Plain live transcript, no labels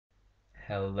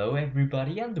Hello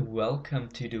everybody and welcome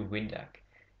to TheWinDuck.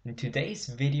 In today's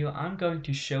video I'm going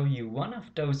to show you one of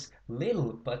those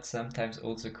little but sometimes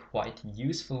also quite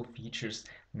useful features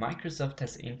Microsoft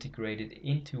has integrated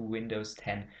into Windows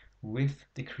 10 with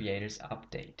the Creators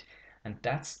Update, and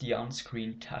that's the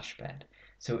on-screen touchpad.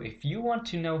 So if you want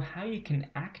to know how you can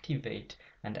activate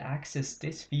and access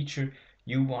this feature,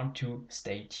 you want to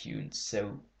stay tuned.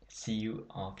 So see you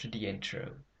after the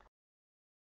intro.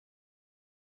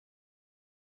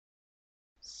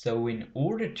 So in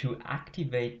order to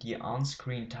activate the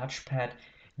on-screen touchpad,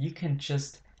 you can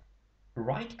just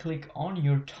right-click on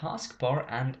your taskbar,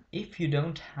 and if you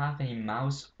don't have a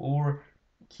mouse or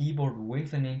keyboard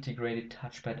with an integrated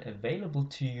touchpad available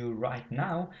to you right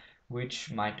now,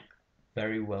 which might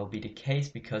very well be the case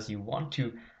because you want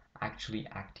to actually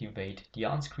activate the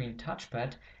on-screen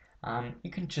touchpad,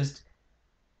 you can just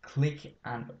click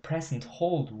and press and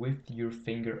hold with your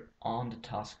finger on the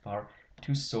taskbar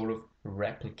to sort of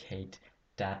replicate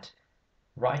that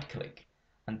right click.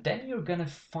 And then you're gonna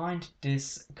find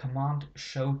this command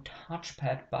show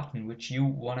touchpad button which you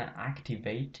wanna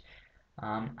activate.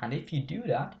 And if you do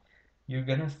that, you're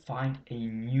gonna find a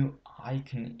new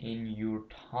icon in your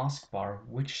taskbar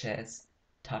which says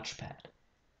touchpad.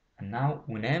 And now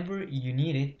whenever you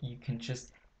need it, you can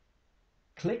just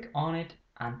click on it,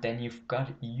 and then you've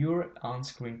got your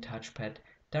on-screen touchpad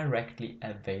directly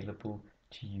available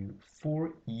to you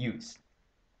for use.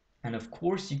 And of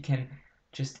course you can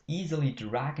just easily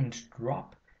drag and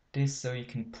drop this so you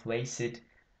can place it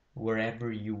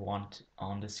wherever you want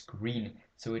on the screen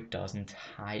so it doesn't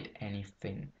hide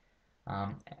anything,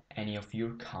 any of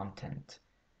your content.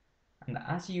 And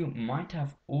as you might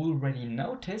have already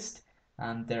noticed,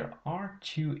 there are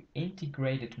two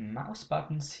integrated mouse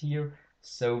buttons here,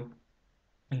 so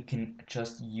you can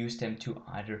just use them to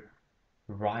either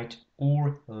right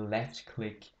or left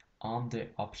click on the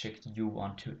object you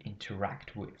want to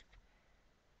interact with.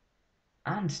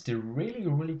 And the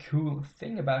really cool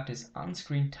thing about this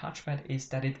on-screen touchpad is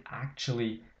that it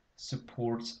actually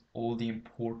supports all the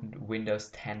important Windows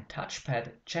 10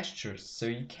 touchpad gestures. So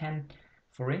you can,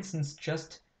 for instance,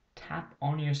 just tap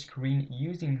on your screen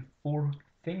using 4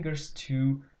 fingers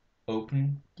to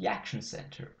open the Action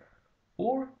Center.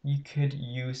 Or you could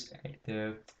use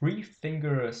the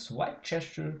 3-finger swipe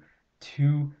gesture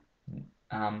to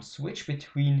switch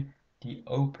between the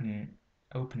opened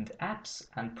apps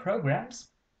and programs,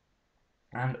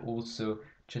 and also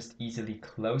just easily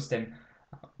close them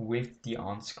with the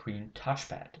on-screen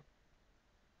touchpad.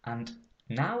 And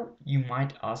now you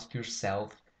might ask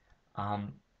yourself,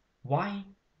 why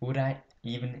would I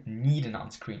even need an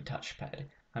on-screen touchpad?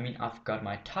 I mean, I've got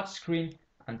my touchscreen,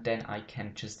 and then I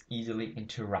can just easily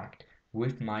interact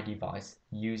with my device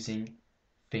using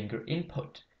finger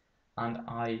input. And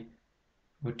I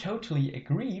would totally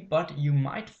agree, but you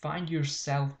might find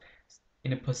yourself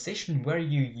in a position where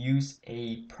you use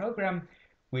a program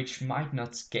which might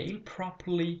not scale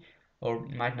properly or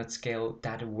might not scale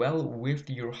that well with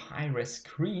your high-res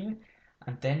screen,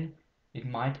 and then it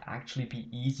might actually be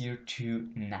easier to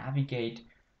navigate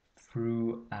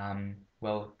through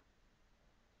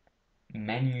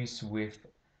menus with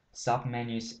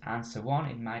sub-menus and so on.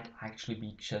 It might actually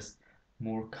be just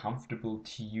more comfortable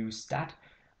to use that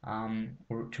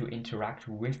or to interact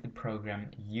with the program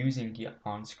using the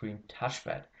on-screen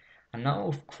touchpad. And now,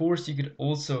 of course, you could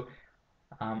also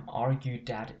argue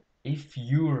that if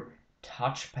your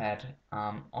touchpad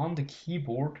on the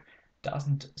keyboard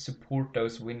doesn't support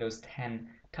those Windows 10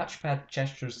 touchpad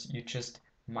gestures, you just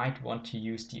might want to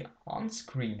use the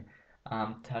on-screen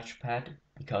touchpad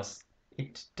because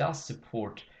it does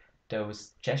support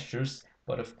those gestures.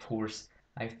 But of course,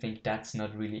 I think that's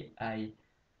not really a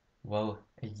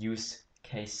use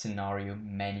case scenario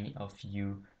many of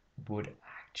you would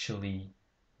actually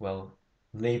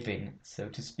live in, so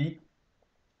to speak.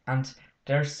 And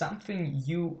there's something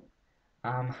you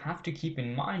have to keep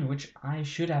in mind, which I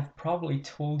should have probably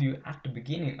told you at the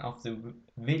beginning of the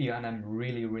video, and I'm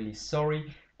really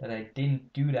sorry that I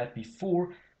didn't do that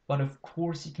before. But of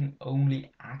course you can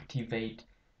only activate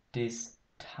this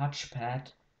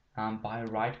touchpad by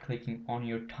right-clicking on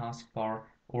your taskbar,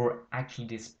 or actually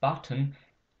this button,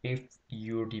 if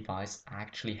your device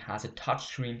actually has a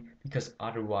touchscreen, because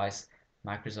otherwise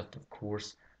Microsoft, of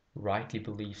course, rightly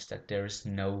believes that there is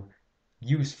no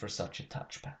use for such a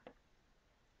touchpad.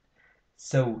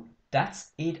 So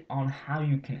that's it on how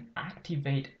you can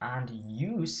activate and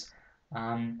use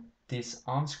this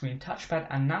on-screen touchpad.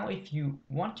 And now if you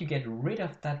want to get rid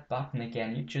of that button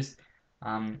again, you just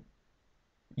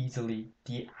easily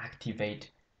deactivate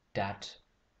that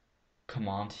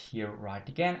command here right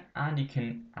again, and you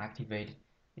can activate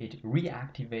it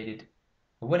reactivated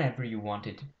whenever you want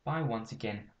it by once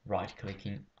again right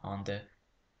clicking on the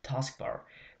taskbar.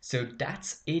 So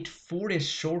that's it for this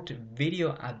short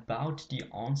video about the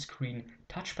on-screen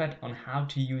touchpad, on how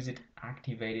to use it,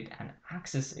 activate it and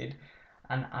access it.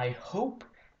 And I hope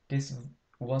this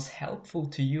was helpful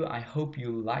to you. I hope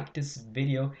you liked this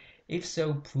video. If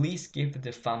so, please give it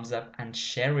a thumbs up and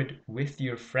share it with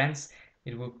your friends.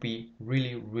 It would be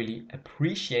really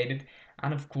appreciated.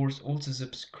 And of course also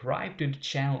subscribe to the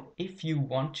channel if you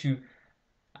want to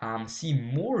see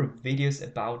more videos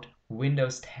about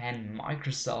Windows 10,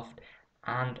 Microsoft,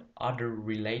 and other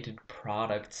related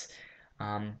products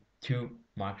to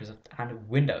Microsoft and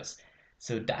Windows.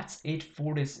 So that's it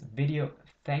for this video.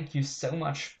 Thank you so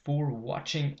much for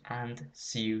watching and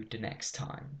see you the next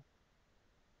time.